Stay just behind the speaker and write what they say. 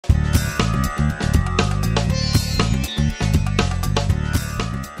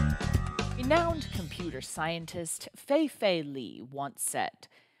computer scientist Fei Li once said,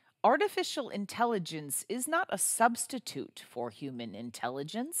 "Artificial intelligence is not a substitute for human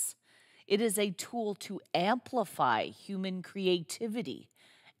intelligence. It is a tool to amplify human creativity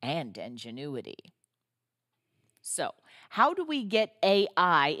and ingenuity." So, how do we get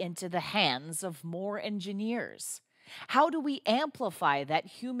AI into the hands of more engineers? How do we amplify that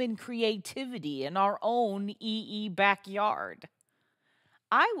human creativity in our own backyard?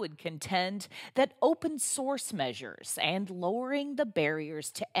 I would contend that open source measures and lowering the barriers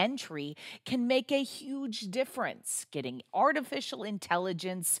to entry can make a huge difference getting artificial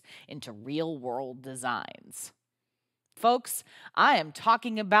intelligence into real world designs. Folks, I am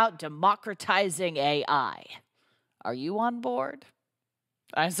talking about democratizing AI. Are you on board?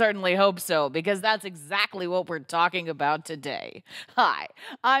 I certainly hope so, because that's exactly what we're talking about today. Hi,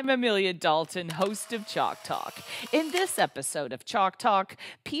 I'm Amelia Dalton, host of Chalk Talk. In this episode of Chalk Talk,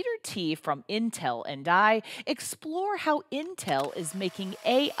 Peter T. from Intel and I explore how Intel is making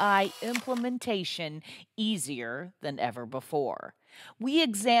AI implementation easier than ever before. We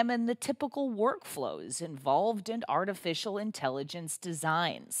examine the typical workflows involved in artificial intelligence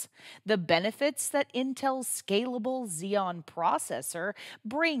designs, the benefits that Intel's scalable Xeon processor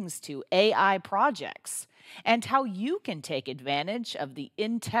brings to AI projects, and how you can take advantage of the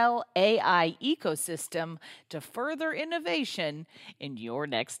Intel AI ecosystem to further innovation in your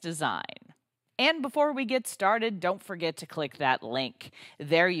next design. And before we get started, don't forget to click that link.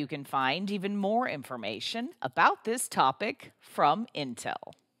 There you can find even more information about this topic from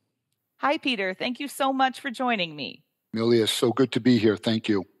Intel. Hi, Peter. Thank you so much for joining me. Amelia, so good to be here. Thank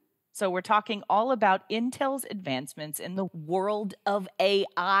you. So we're talking all about Intel's advancements in the world of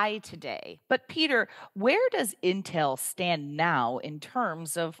AI today. But Peter, where does Intel stand now in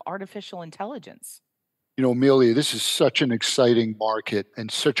terms of artificial intelligence? You know, Amelia, this is such an exciting market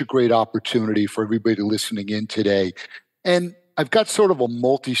and such a great opportunity for everybody listening in today. And I've got sort of a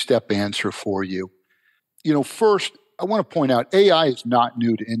multi-step answer for you. First, I want to point out AI is not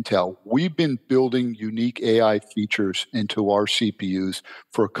new to Intel. We've been building unique AI features into our CPUs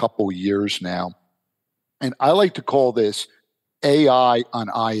for a couple years now. And I like to call this AI on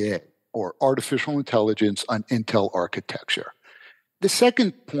IA, or artificial intelligence on Intel architecture. The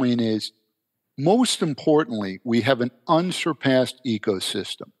second point is, most importantly, we have an unsurpassed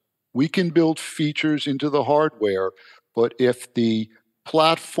ecosystem. We can build features into the hardware, but if the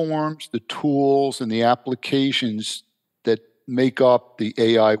platforms, the tools, and the applications that make up the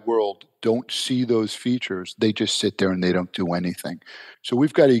AI world don't see those features, they just sit there and they don't do anything. So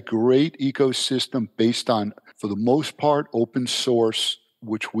we've got a great ecosystem based on, for the most part, open source,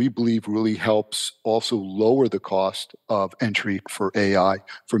 which we believe really helps also lower the cost of entry for AI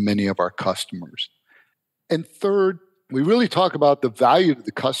for many of our customers. And third, we really talk about the value to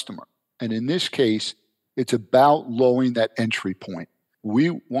the customer. And in this case, it's about lowering that entry point.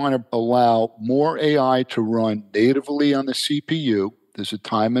 We want to allow more AI to run natively on the CPU. There's a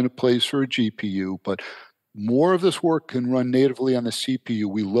time and a place for a GPU, but more of this work can run natively on the CPU.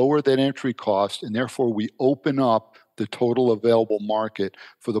 We lower that entry cost, and therefore we open up the total available market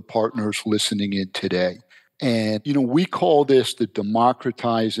for the partners listening in today. And, we call this the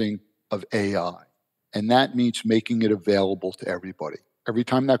democratizing of AI. And that means making it available to everybody. Every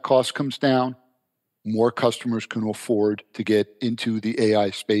time that cost comes down, more customers can afford to get into the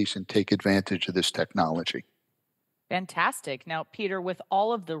AI space and take advantage of this technology. Fantastic. Now, Peter, with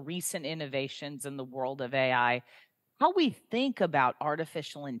all of the recent innovations in the world of AI, how we think about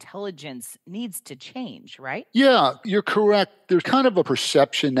artificial intelligence needs to change, right? Yeah, you're correct. There's kind of a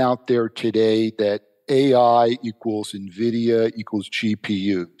perception out there today that AI equals NVIDIA equals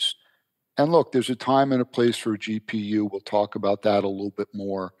GPUs. And look, there's a time and a place for a GPU. We'll talk about that a little bit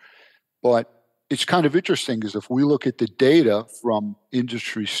more. But it's kind of interesting because if we look at the data from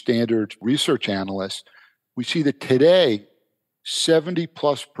industry standard research analysts, we see that today,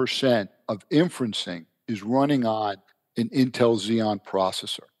 70+% of inferencing is running on an Intel Xeon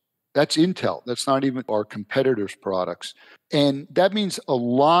processor. That's Intel. That's not even our competitors' products. And that means a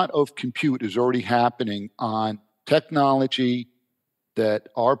lot of compute is already happening on technology that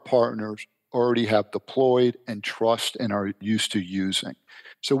our partners already have deployed and trust and are used to using.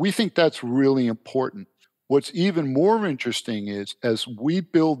 So we think that's really important. What's even more interesting is as we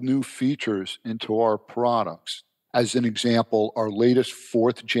build new features into our products, as an example, our latest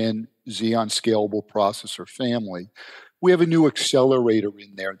 4th gen Xeon scalable processor family, we have a new accelerator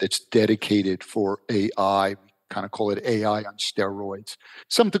in there that's dedicated for AI. We kind of call it AI on steroids.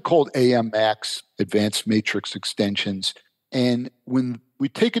 Something called AMX, Advanced Matrix Extensions. And when we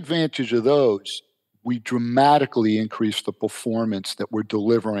take advantage of those, we dramatically increase the performance that we're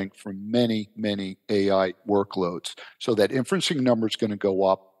delivering for many, many AI workloads. So that inferencing number is going to go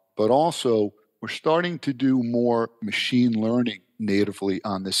up, but also we're starting to do more machine learning natively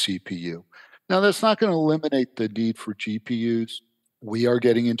on the CPU. Now, that's not going to eliminate the need for GPUs. We are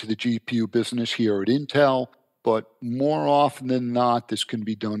getting into the GPU business here at Intel, but more often than not, this can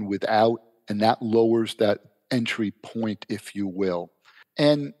be done without, and that lowers that entry point, if you will.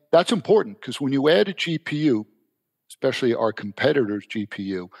 And that's important because when you add a GPU, especially our competitor's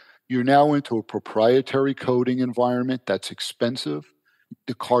GPU, you're now into a proprietary coding environment that's expensive.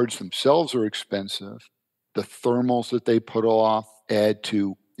 The cards themselves are expensive. The thermals that they put off add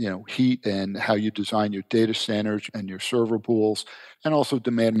to heat and how you design your data centers and your server pools, and also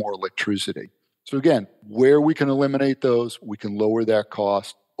demand more electricity. So again, where we can eliminate those, we can lower that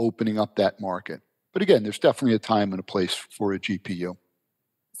cost, opening up that market. But again, there's definitely a time and a place for a GPU.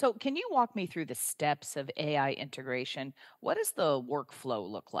 So, can you walk me through the steps of AI integration? What does the workflow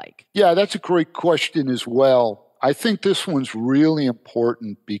look like? Yeah, that's a great question as well. I think this one's really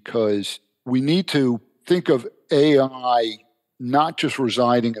important because we need to think of AI not just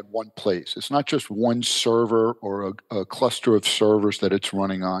residing at one place. It's not just one server or a cluster of servers that it's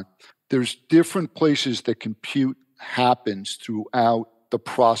running on. There's different places that compute happens throughout the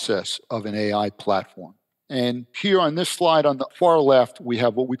process of an AI platform. And here on this slide on the far left, we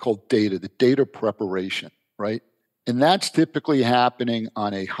have what we call data, the data preparation, right? And that's typically happening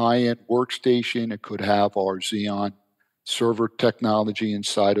on a high-end workstation. It could have our Xeon server technology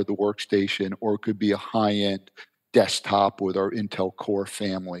inside of the workstation, or it could be a high-end desktop with our Intel Core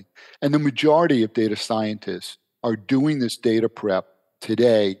family. And the majority of data scientists are doing this data prep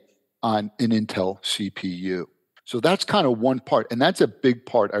today on an Intel CPU. So that's kind of one part, and that's a big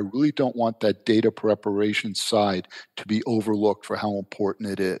part. I really don't want that data preparation side to be overlooked for how important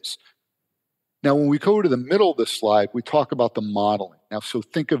it is. Now, when we go to the middle of the slide, we talk about the modeling. Now, so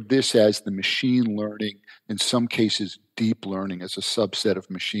think of this as the machine learning, in some cases, deep learning as a subset of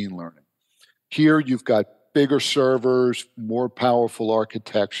machine learning. Here, you've got bigger servers, more powerful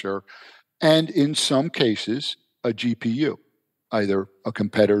architecture, and in some cases, a GPU, either a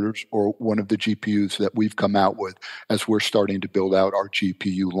competitor's or one of the GPUs that we've come out with as we're starting to build out our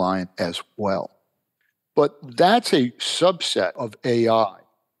GPU line as well. But that's a subset of AI.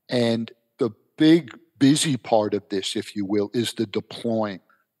 And the big busy part of this, if you will, is the deploying.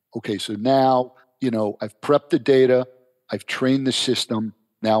 Okay, so now, I've prepped the data, I've trained the system.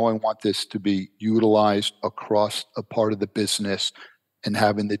 Now I want this to be utilized across a part of the business and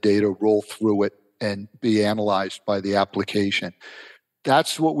having the data roll through it and be analyzed by the application.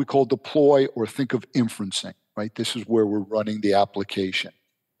 That's what we call deploy, or think of inferencing, right? This is where we're running the application.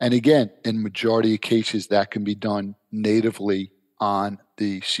 And again, in majority of cases, that can be done natively on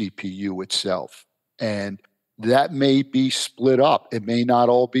the CPU itself. And that may be split up. It may not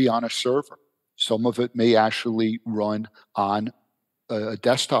all be on a server. Some of it may actually run on a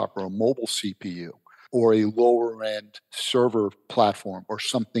desktop or a mobile CPU or a lower end server platform or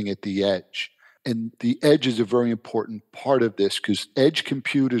something at the edge. And the edge is a very important part of this because edge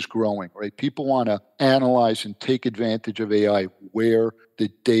compute is growing, right? People want to analyze and take advantage of AI where the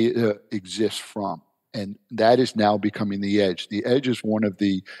data exists from. And that is now becoming the edge. The edge is one of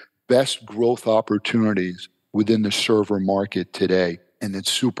the best growth opportunities within the server market today. And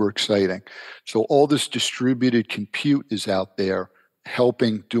it's super exciting. So all this distributed compute is out there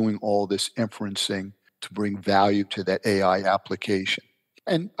helping doing all this inferencing to bring value to that AI application.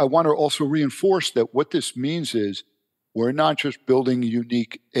 And I want to also reinforce that what this means is we're not just building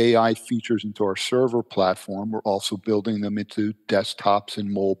unique AI features into our server platform, we're also building them into desktops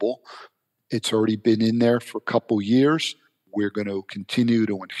and mobile. It's already been in there for a couple years. We're going to continue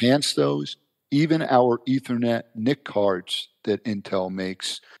to enhance those. Even our Ethernet NIC cards that Intel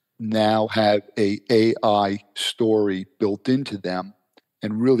makes now have a AI story built into them.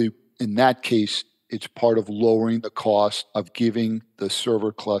 And really, in that case, it's part of lowering the cost of giving the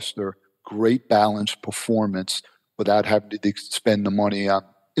server cluster great balanced performance without having to spend the money on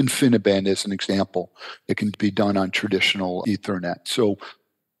InfiniBand as an example. It can be done on traditional Ethernet. So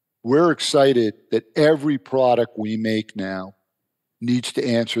we're excited that every product we make now needs to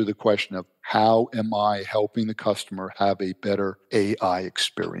answer the question of how am I helping the customer have a better AI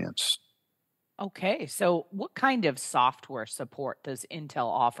experience? Okay, so what kind of software support does Intel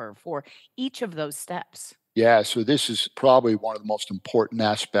offer for each of those steps? Yeah, so this is probably one of the most important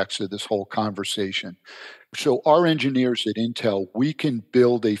aspects of this whole conversation. So our engineers at Intel, we can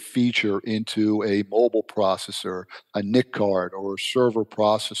build a feature into a mobile processor, a NIC card, or a server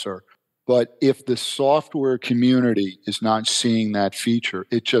processor But if the software community is not seeing that feature,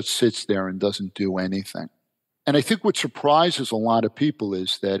 it just sits there and doesn't do anything. And I think what surprises a lot of people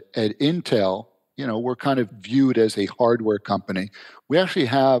is that at Intel, we're kind of viewed as a hardware company. We actually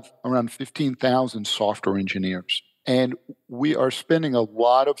have around 15,000 software engineers. And we are spending a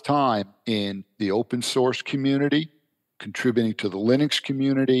lot of time in the open source community, contributing to the Linux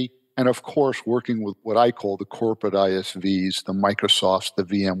community, and of course, working with what I call the corporate ISVs, the Microsofts, the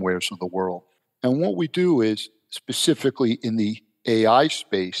VMwares of the world. And what we do is, specifically in the AI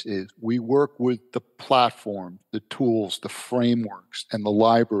space, is we work with the platform, the tools, the frameworks, and the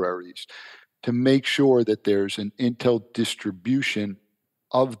libraries to make sure that there's an Intel distribution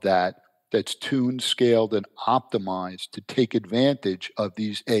of that's tuned, scaled, and optimized to take advantage of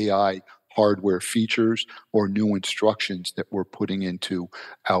these AI hardware features or new instructions that we're putting into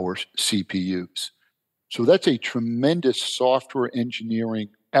our CPUs. So that's a tremendous software engineering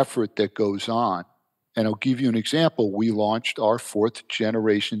effort that goes on. And I'll give you an example. We launched our 4th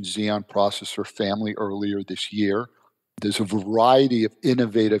generation Xeon processor family earlier this year. There's a variety of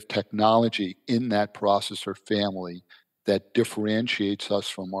innovative technology in that processor family that differentiates us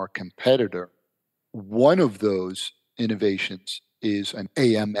from our competitor. One of those innovations is an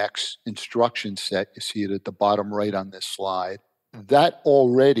AMX instruction set. You see it at the bottom right on this slide. That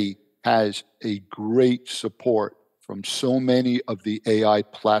already has a great support from so many of the AI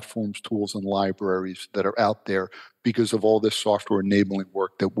platforms, tools, and libraries that are out there because of all this software enabling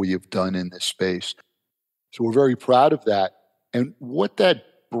work that we have done in this space. So we're very proud of that. And what that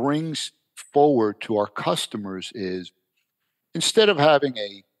brings forward to our customers is, instead of having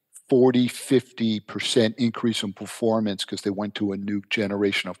a 40, 50% increase in performance because they went to a new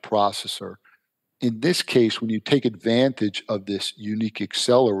generation of processor, in this case, when you take advantage of this unique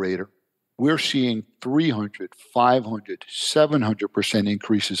accelerator, we're seeing 300, 500, 700%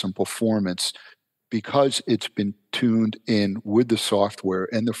 increases in performance because it's been tuned in with the software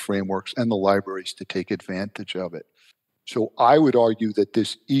and the frameworks and the libraries to take advantage of it. So I would argue that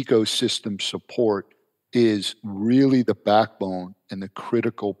this ecosystem support is really the backbone and the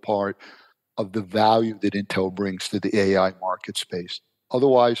critical part of the value that Intel brings to the AI market space.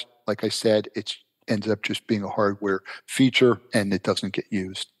 Otherwise, like I said, it ends up just being a hardware feature and it doesn't get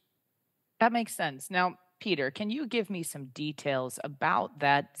used. That makes sense. Now, Peter, can you give me some details about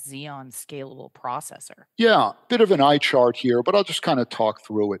that Xeon scalable processor? Yeah, bit of an eye chart here, but I'll just kind of talk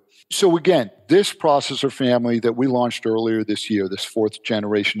through it. So again, this processor family that we launched earlier this year, this 4th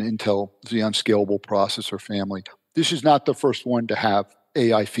generation Intel Xeon scalable processor family, this is not the first one to have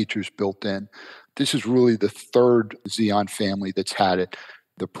AI features built in. This is really the 3rd Xeon family that's had it.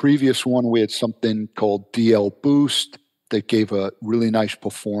 The previous one, we had something called DL Boost that gave a really nice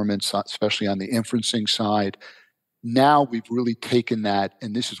performance, especially on the inferencing side. Now we've really taken that,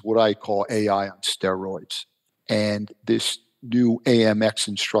 and this is what I call AI on steroids. And this new AMX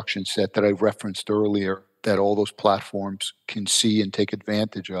instruction set that I referenced earlier, that all those platforms can see and take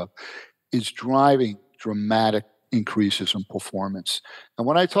advantage of, is driving dramatic increases in performance. And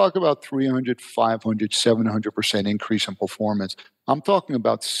when I talk about 300, 500, 700% increase in performance, I'm talking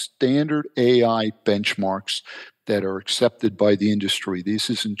about standard AI benchmarks that are accepted by the industry. This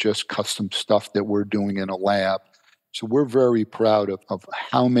isn't just custom stuff that we're doing in a lab. So we're very proud of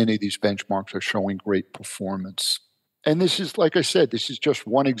how many of these benchmarks are showing great performance. And this is, like I said, this is just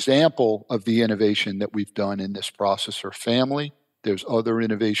one example of the innovation that we've done in this processor family. There's other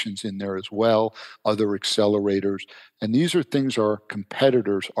innovations in there as well, other accelerators. And these are things our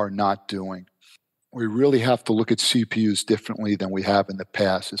competitors are not doing. We really have to look at CPUs differently than we have in the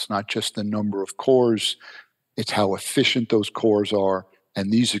past. It's not just the number of cores, it's how efficient those cores are.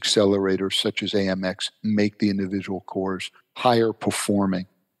 And these accelerators, such as AMX, make the individual cores higher performing.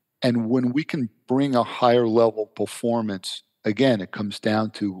 And when we can bring a higher level performance, again, it comes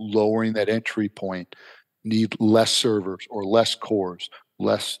down to lowering that entry point, need less servers or less cores,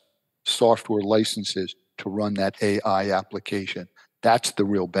 less software licenses to run that AI application. That's the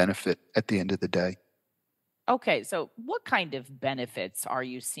real benefit at the end of the day. Okay, so what kind of benefits are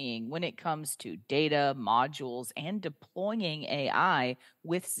you seeing when it comes to data, modules, and deploying AI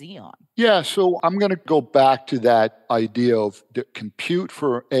with Xeon? Yeah, so I'm going to go back to that idea of the compute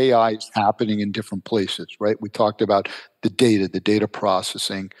for AI is happening in different places, right? We talked about the data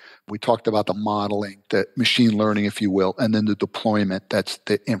processing. We talked about the modeling, the machine learning, if you will, and then the deployment, that's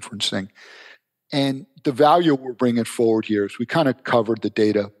the inferencing. And the value we're bringing forward here is we kind of covered the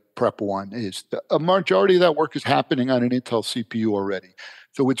data prep one, is a majority of that work is happening on an Intel CPU already.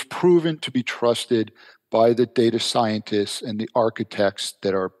 So it's proven to be trusted by the data scientists and the architects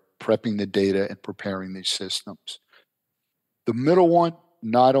that are prepping the data and preparing these systems. The middle one,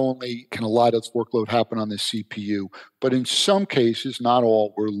 not only can a lot of workload happen on the CPU, but in some cases, not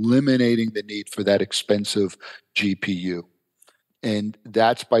all, we're eliminating the need for that expensive GPU. And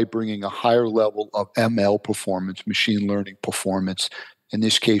that's by bringing a higher level of ML performance, machine learning performance. In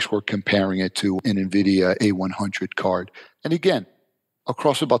this case, we're comparing it to an NVIDIA A100 card. And again,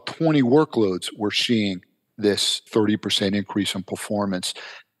 across about 20 workloads, we're seeing this 30% increase in performance.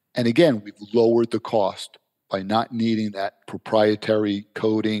 And again, we've lowered the cost by not needing that proprietary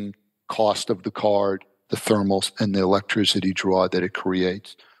coding cost of the card, the thermals, and the electricity draw that it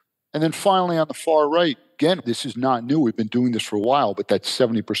creates. And then finally, on the far right, again, this is not new. We've been doing this for a while, but that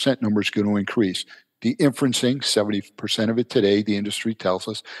 70% number is going to increase. The inferencing, 70% of it today, the industry tells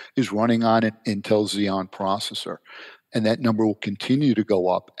us, is running on an Intel Xeon processor. And that number will continue to go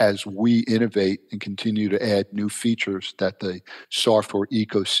up as we innovate and continue to add new features that the software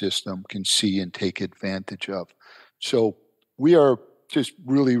ecosystem can see and take advantage of. So we are just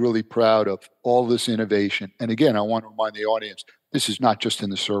really, really proud of all this innovation. And again, I want to remind the audience, this is not just in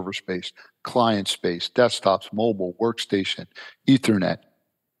the server space, client space, desktops, mobile, workstation, Ethernet,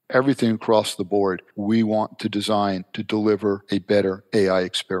 everything across the board. We want to design to deliver a better AI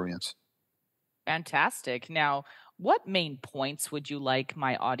experience. Fantastic. Now, what main points would you like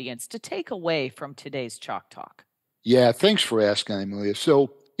my audience to take away from today's Chalk Talk? Yeah, thanks for asking, Amelia.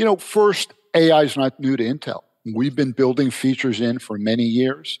 So, first, AI is not new to Intel. We've been building features in for many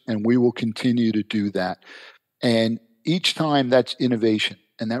years, and we will continue to do that. And each time that's innovation,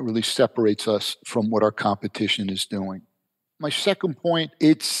 and that really separates us from what our competition is doing. My second point,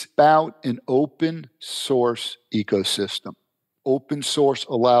 it's about an open source ecosystem. Open source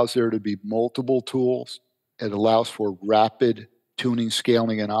allows there to be multiple tools. It allows for rapid tuning,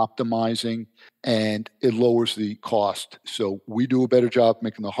 scaling, and optimizing, and it lowers the cost. So we do a better job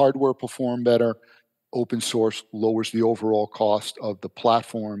making the hardware perform better. Open source lowers the overall cost of the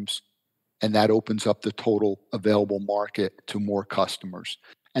platforms, and that opens up the total available market to more customers.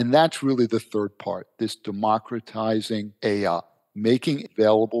 And that's really the third part, this democratizing AI, making it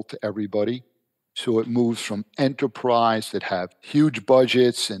available to everybody. So it moves from enterprise that have huge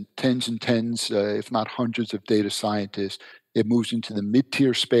budgets and tens, if not hundreds of data scientists. It moves into the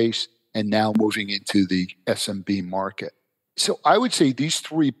mid-tier space and now moving into the SMB market. So I would say these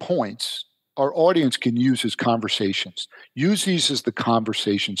 3 points our audience can use as conversations. Use these as the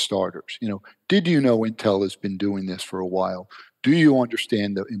conversation starters. Did you know Intel has been doing this for a while? Do you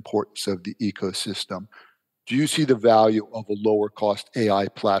understand the importance of the ecosystem? Do you see the value of a lower cost AI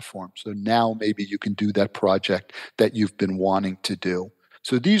platform? So now maybe you can do that project that you've been wanting to do.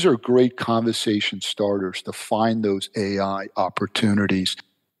 So these are great conversation starters to find those AI opportunities.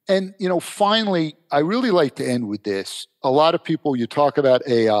 And, finally, I really like to end with this. A lot of people, you talk about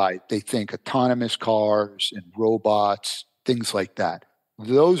AI, they think autonomous cars and robots, things like that.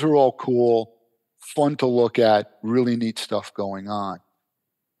 Those are all cool, fun to look at, really neat stuff going on.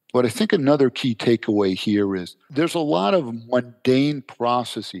 But I think another key takeaway here is there's a lot of mundane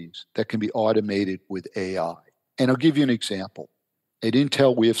processes that can be automated with AI. And I'll give you an example. At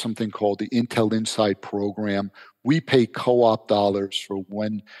Intel, we have something called the Intel Inside program. We pay co-op dollars for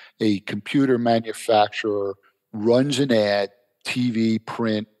when a computer manufacturer runs an ad, TV,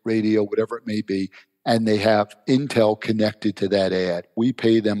 print, radio, whatever it may be, and they have Intel connected to that ad. We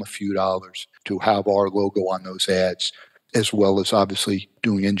pay them a few dollars to have our logo on those ads, as well as obviously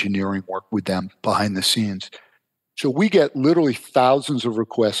doing engineering work with them behind the scenes. So we get literally thousands of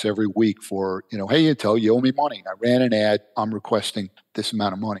requests every week for, hey, Intel, you owe me money. I ran an ad. I'm requesting this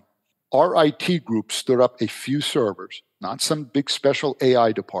amount of money. Our IT group stood up a few servers, not some big special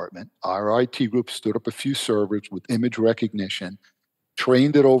AI department. Our IT group stood up a few servers with image recognition,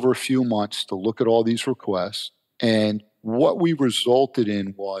 trained it over a few months to look at all these requests. And what we resulted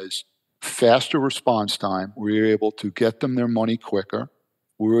in was faster response time. We were able to get them their money quicker.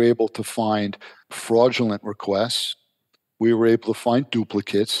 We were able to find fraudulent requests. We were able to find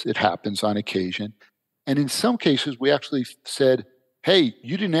duplicates. It happens on occasion. And in some cases, we actually said, hey,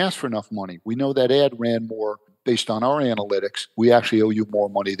 you didn't ask for enough money. We know that ad ran more based on our analytics. We actually owe you more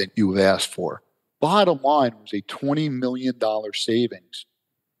money than you have asked for. Bottom line was a $20 million savings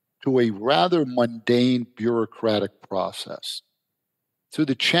to a rather mundane bureaucratic process. So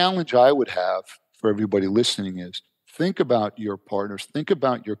the challenge I would have for everybody listening is think about your partners, think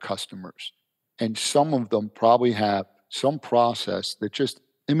about your customers. And some of them probably have some process that just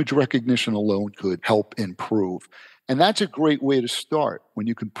image recognition alone could help improve. And that's a great way to start. When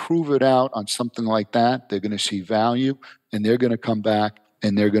you can prove it out on something like that, they're going to see value and they're going to come back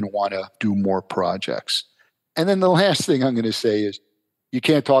and they're going to want to do more projects. And then the last thing I'm going to say is you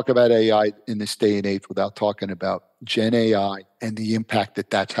can't talk about AI in this day and age without talking about Gen AI and the impact that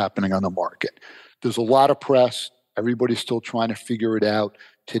that's happening on the market. There's a lot of press. Everybody's still trying to figure it out.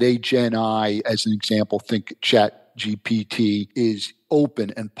 Today, Gen AI, as an example, think Chat GPT is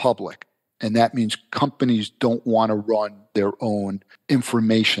open and public. And that means companies don't want to run their own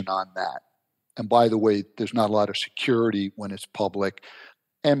information on that. And by the way, there's not a lot of security when it's public.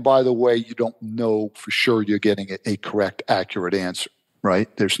 And by the way, you don't know for sure you're getting a correct, accurate answer,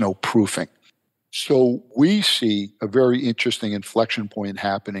 right? There's no proofing. So we see a very interesting inflection point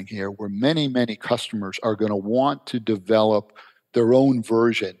happening here where many, many customers are going to want to develop their own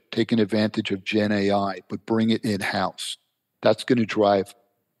version, taking advantage of Gen AI, but bring it in-house. That's going to drive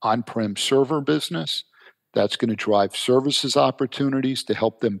on-prem server business. That's going to drive services opportunities to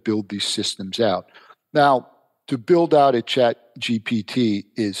help them build these systems out. Now, to build out a Chat GPT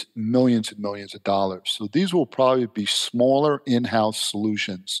is millions and millions of dollars. So these will probably be smaller in-house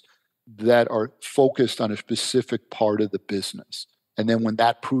solutions that are focused on a specific part of the business. And then when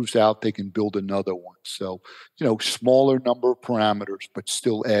that proves out, they can build another one. So, smaller number of parameters, but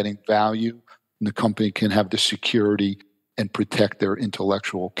still adding value. And the company can have the security and protect their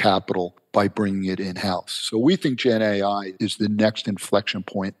intellectual capital by bringing it in-house. So we think Gen AI is the next inflection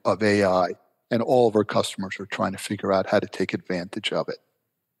point of AI. And all of our customers are trying to figure out how to take advantage of it.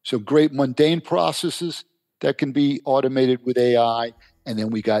 So great mundane processes that can be automated with AI. And then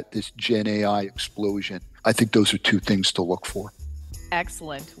we got this Gen AI explosion. I think those are two things to look for.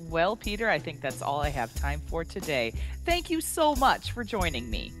 Excellent. Well, Peter, I think that's all I have time for today. Thank you so much for joining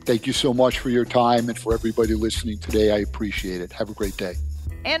me. Thank you so much for your time and for everybody listening today. I appreciate it. Have a great day.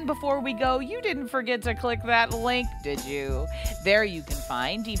 And before we go, you didn't forget to click that link, did you? There you can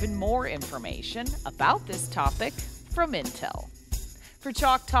find even more information about this topic from Intel. For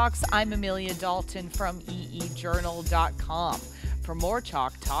Chalk Talks, I'm Amelia Dalton from eejournal.com. For more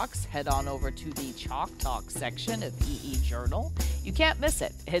Chalk Talks, head on over to the Chalk Talk section of EE Journal. You can't miss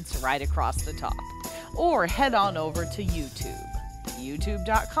it. It's right across the top. Or head on over to YouTube,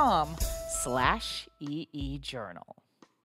 youtube.com/EE Journal.